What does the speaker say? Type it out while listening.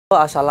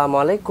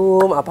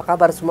Assalamualaikum, apa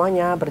kabar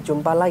semuanya?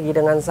 Berjumpa lagi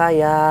dengan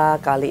saya.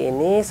 Kali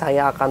ini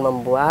saya akan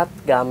membuat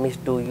gamis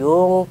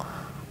duyung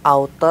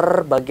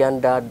outer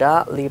bagian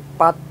dada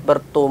lipat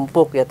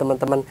bertumpuk ya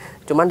teman-teman.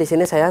 Cuman di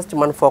sini saya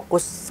cuman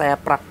fokus saya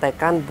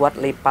praktekkan buat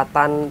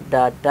lipatan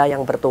dada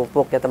yang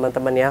bertumpuk ya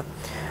teman-teman ya.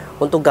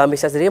 Untuk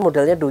gamisnya sendiri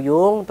modelnya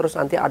duyung, terus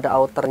nanti ada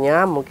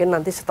outernya. Mungkin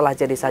nanti setelah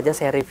jadi saja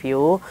saya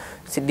review.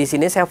 Di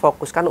sini saya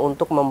fokuskan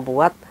untuk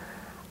membuat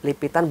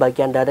lipitan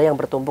bagian dada yang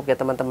bertumpuk ya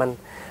teman-teman.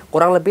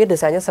 Kurang lebih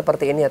desainnya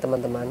seperti ini ya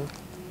teman-teman.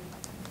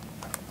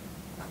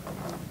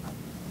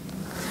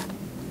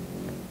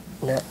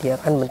 Nah, dia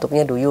kan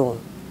bentuknya duyung.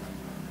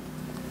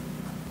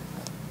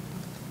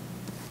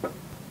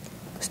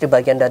 Terus di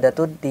bagian dada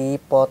tuh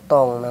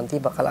dipotong,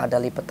 nanti bakal ada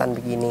lipatan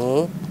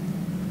begini.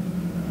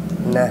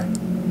 Nah,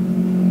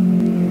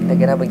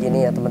 kira-kira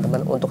begini ya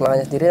teman-teman. Untuk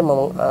lengannya sendiri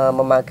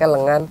memakai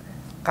lengan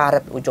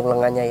karet ujung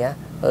lengannya ya.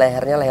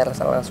 Lehernya leher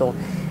langsung.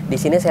 Di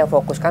sini saya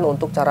fokuskan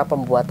untuk cara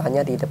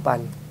pembuatannya di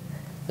depan.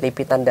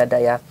 Lipitan dada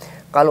ya.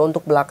 Kalau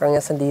untuk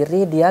belakangnya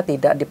sendiri dia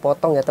tidak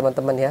dipotong ya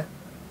teman-teman ya.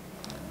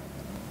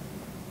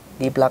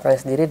 Di belakangnya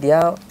sendiri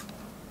dia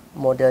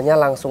modelnya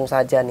langsung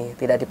saja nih,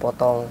 tidak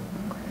dipotong.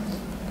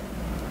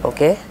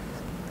 Oke,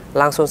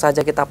 langsung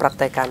saja kita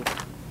praktekkan.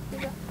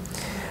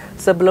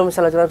 Sebelum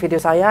selanjutnya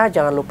video saya,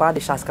 jangan lupa di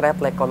subscribe,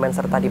 like, komen,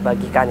 serta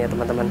dibagikan ya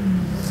teman-teman.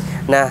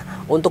 Nah,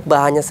 untuk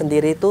bahannya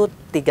sendiri itu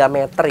 3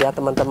 meter ya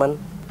teman-teman.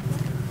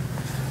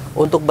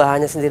 Untuk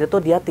bahannya sendiri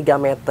tuh dia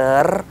 3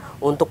 meter.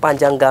 Untuk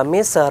panjang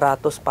gamis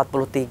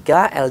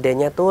 143,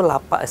 LD-nya tuh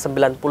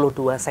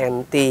 92 cm.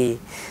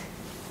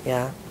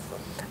 Ya.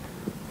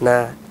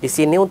 Nah, di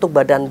sini untuk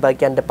badan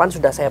bagian depan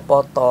sudah saya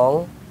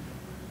potong.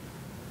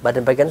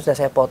 Badan bagian sudah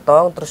saya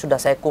potong, terus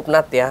sudah saya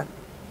kupnat ya.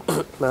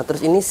 Nah,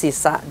 terus ini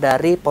sisa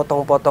dari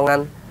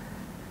potong-potongan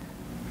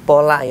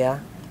pola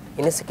ya.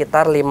 Ini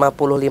sekitar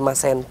 55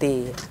 cm.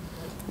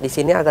 Di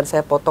sini akan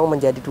saya potong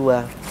menjadi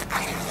 2.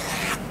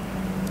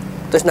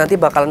 Terus nanti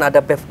bakalan ada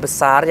bev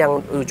besar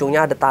yang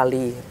ujungnya ada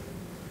tali.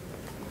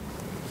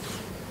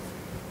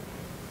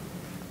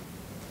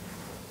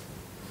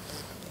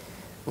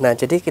 Nah,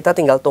 jadi kita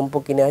tinggal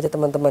tumpuk ini aja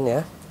teman-teman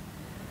ya.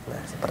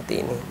 Nah,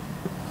 seperti ini.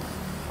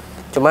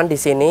 Cuman di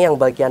sini yang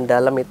bagian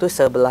dalam itu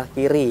sebelah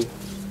kiri.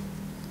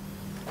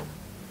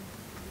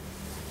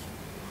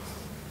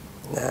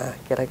 Nah,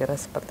 kira-kira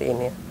seperti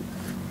ini ya.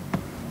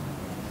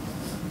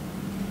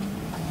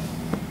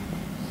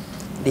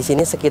 Di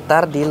sini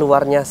sekitar di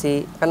luarnya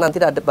sih, kan nanti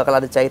bakal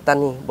ada jahitan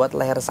nih buat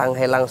leher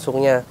Shanghai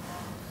langsungnya.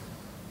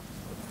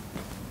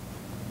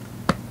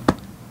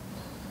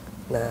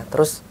 Nah,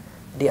 terus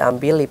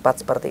diambil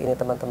lipat seperti ini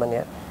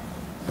teman-teman ya.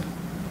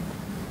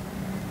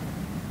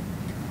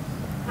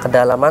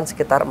 Kedalaman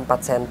sekitar 4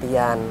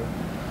 sentian.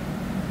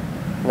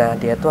 Nah,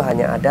 dia tuh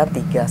hanya ada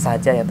 3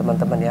 saja ya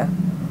teman-teman ya.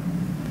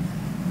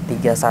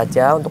 3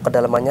 saja, untuk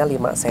kedalamannya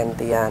 5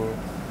 sentian.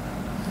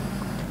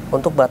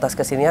 Untuk batas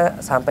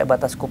kesininya sampai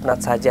batas kupnat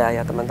saja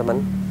ya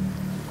teman-teman.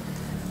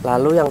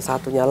 Lalu yang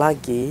satunya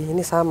lagi ini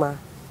sama.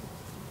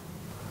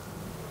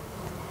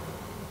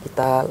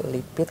 Kita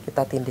lipit,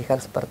 kita tindihkan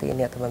seperti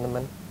ini ya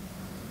teman-teman.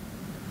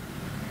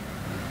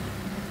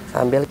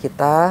 Sambil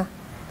kita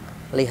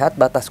lihat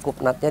batas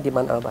kupnatnya di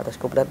mana. Batas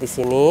kupnat di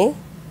sini.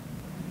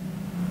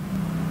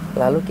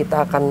 Lalu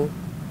kita akan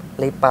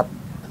lipat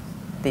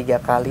 3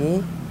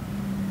 kali.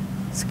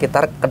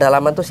 Sekitar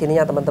kedalaman tuh sini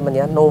ya teman-teman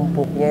ya,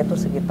 numpuknya itu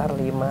sekitar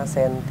 5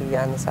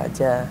 sentian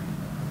saja.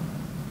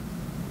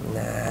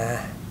 Nah,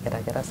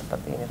 kira-kira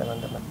seperti ini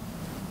teman-teman.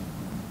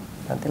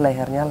 Nanti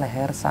lehernya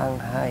leher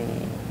Shanghai.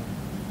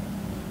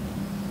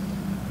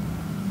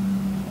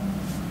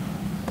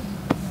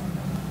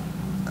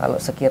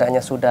 Kalau sekiranya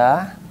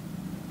sudah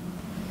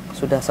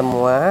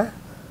semua,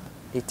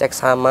 dicek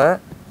sama,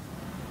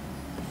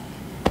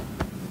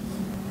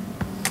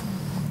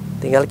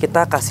 tinggal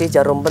kita kasih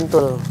jarum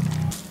pentul.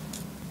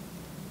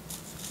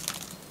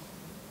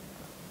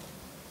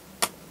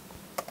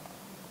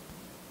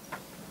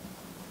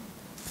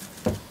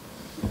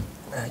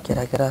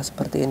 Kira-kira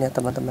seperti ini ya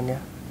teman-teman ya.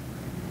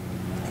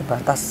 Ini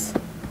batas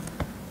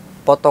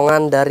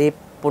potongan dari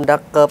pundak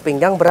ke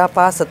pinggang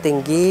berapa,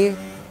 setinggi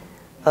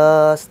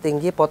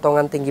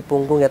potongan tinggi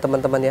punggung ya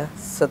teman-teman ya,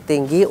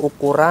 setinggi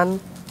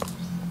ukuran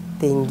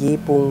tinggi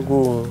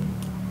punggung.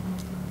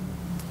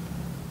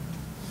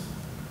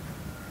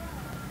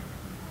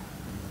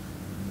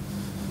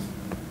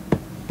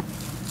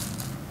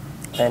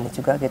 Nah, ini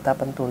juga kita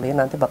pentulin,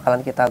 nanti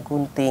bakalan kita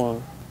gunting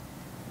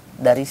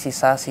dari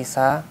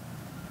sisa-sisa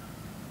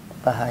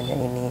bahannya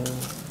ini.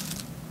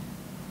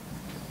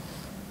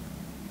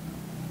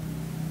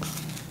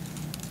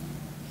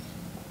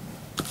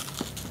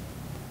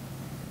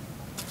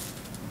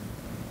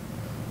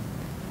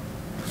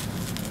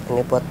 Ini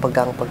buat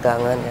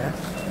pegang-pegangan ya.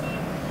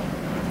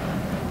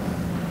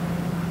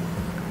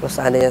 Terus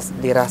seandainya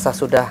dirasa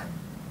sudah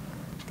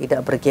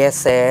tidak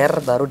bergeser,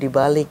 baru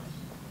dibalik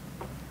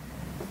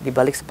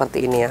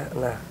seperti ini ya.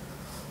 Nah,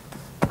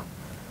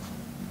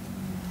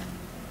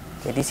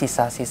 jadi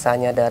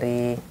sisa-sisanya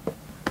dari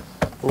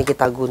ini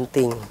kita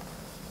gunting.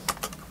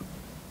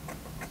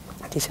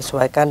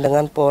 disesuaikan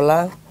dengan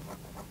pola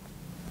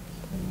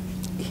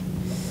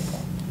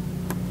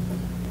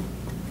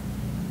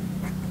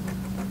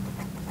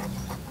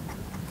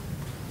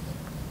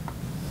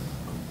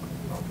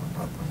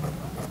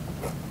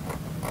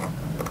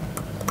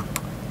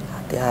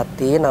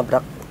hati-hati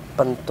nabrak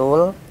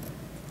pentul.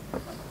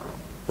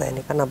 Nah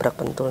ini kan nabrak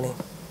pentul nih.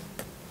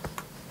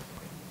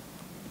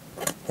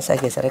 Ini saya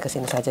gesernya ke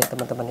sini saja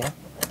teman-teman ya.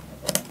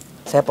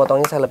 Saya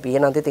potongnya saya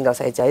lebihin, nanti tinggal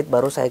saya jahit,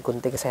 baru saya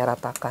gunting, saya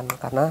ratakan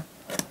karena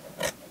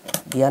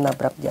dia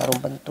nabrak jarum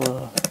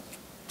pentul.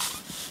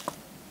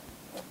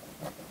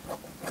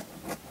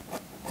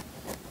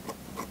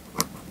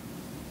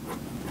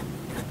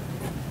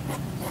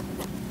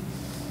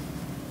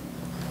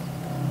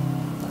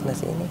 Nah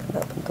sini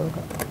kena pentul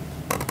kok.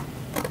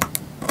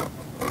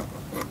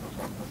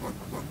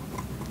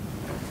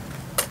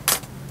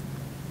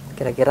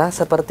 Kira-kira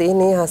seperti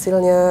ini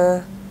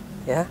hasilnya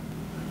ya.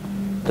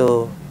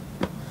 Tuh.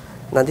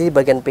 Nanti di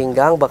bagian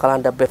pinggang bakal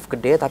ada beef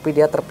gede, tapi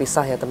dia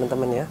terpisah ya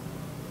teman-teman ya.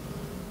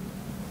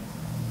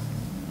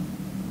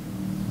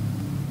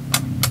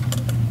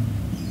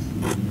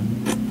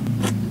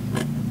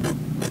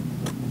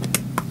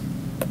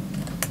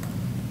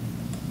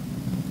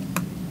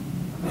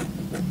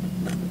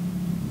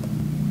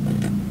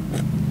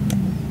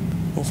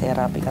 Ini saya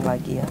rapikan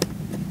lagi ya.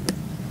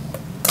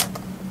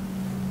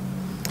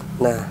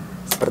 Nah,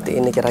 seperti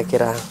ini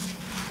kira-kira.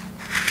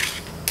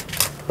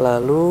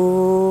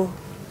 Lalu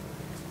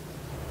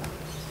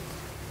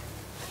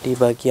di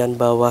bagian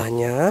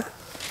bawahnya,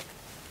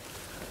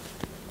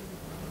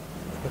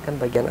 ini kan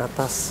bagian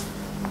atas.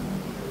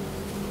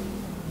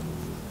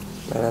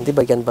 Nah, nanti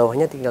bagian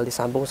bawahnya tinggal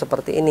disambung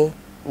seperti ini.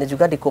 Ini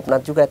juga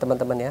dikupnat juga ya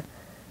teman-teman ya.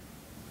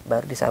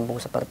 Baru disambung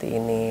seperti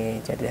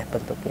ini, jadi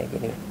bentuknya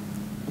gini.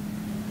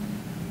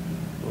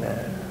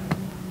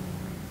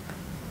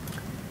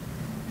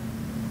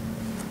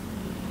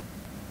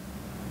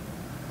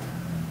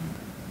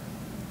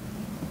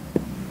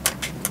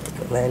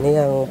 Nah ini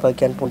yang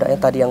bagian pundaknya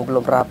tadi yang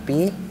belum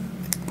rapi,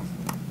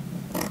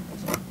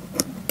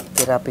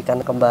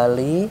 dirapikan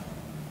kembali.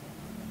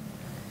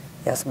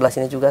 Yang sebelah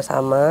sini juga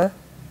sama,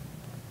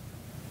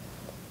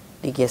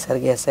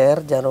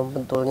 digeser-geser jarum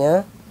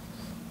pentulnya.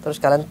 Terus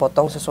kalian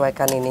potong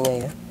sesuaikan ininya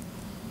ya.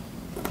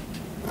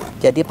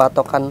 Jadi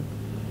patokan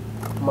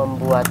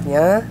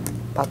membuatnya,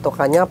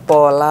 patokannya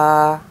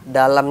pola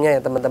dalamnya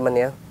ya teman-teman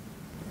ya.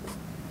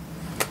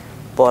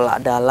 Pola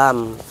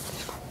dalam.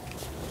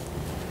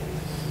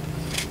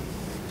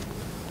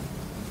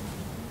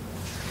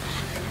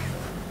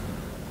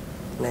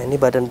 Nah ini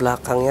badan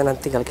belakangnya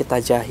nanti tinggal kita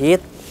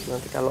jahit.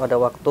 Nanti kalau ada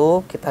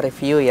waktu kita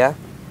review ya.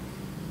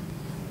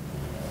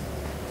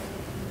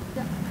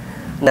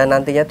 Nah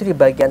nantinya tuh di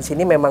bagian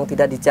sini memang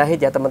tidak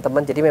dijahit ya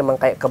teman-teman. Jadi memang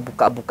kayak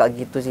kebuka-buka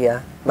gitu sih ya.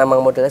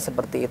 Memang modelnya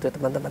seperti itu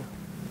teman-teman.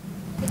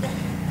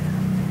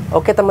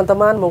 Oke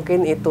teman-teman,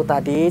 mungkin itu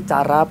tadi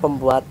cara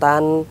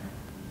pembuatan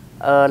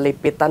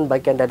lipitan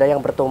bagian dada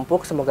yang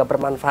bertumpuk. Semoga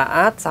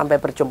bermanfaat. Sampai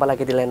berjumpa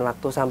lagi di lain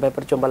waktu. Sampai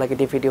berjumpa lagi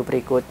di video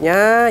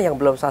berikutnya. Yang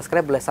belum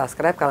subscribe boleh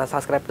subscribe, karena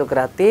subscribe itu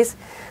gratis.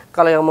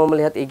 Kalau yang mau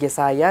melihat IG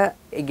saya,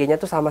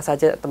 IG-nya tuh sama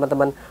saja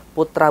teman-teman,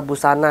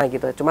 puttrabusana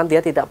gitu. Cuman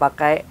dia tidak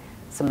pakai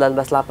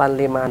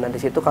 1985. Nah di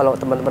situ kalau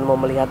teman-teman mau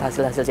melihat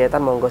hasil-hasil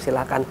jahitan, monggo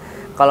silahkan.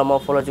 Kalau mau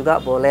follow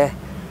juga boleh.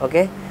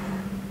 Oke,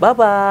 bye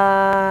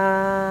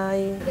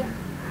bye.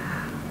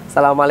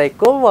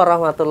 Assalamualaikum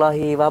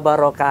warahmatullahi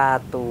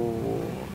wabarakatuh.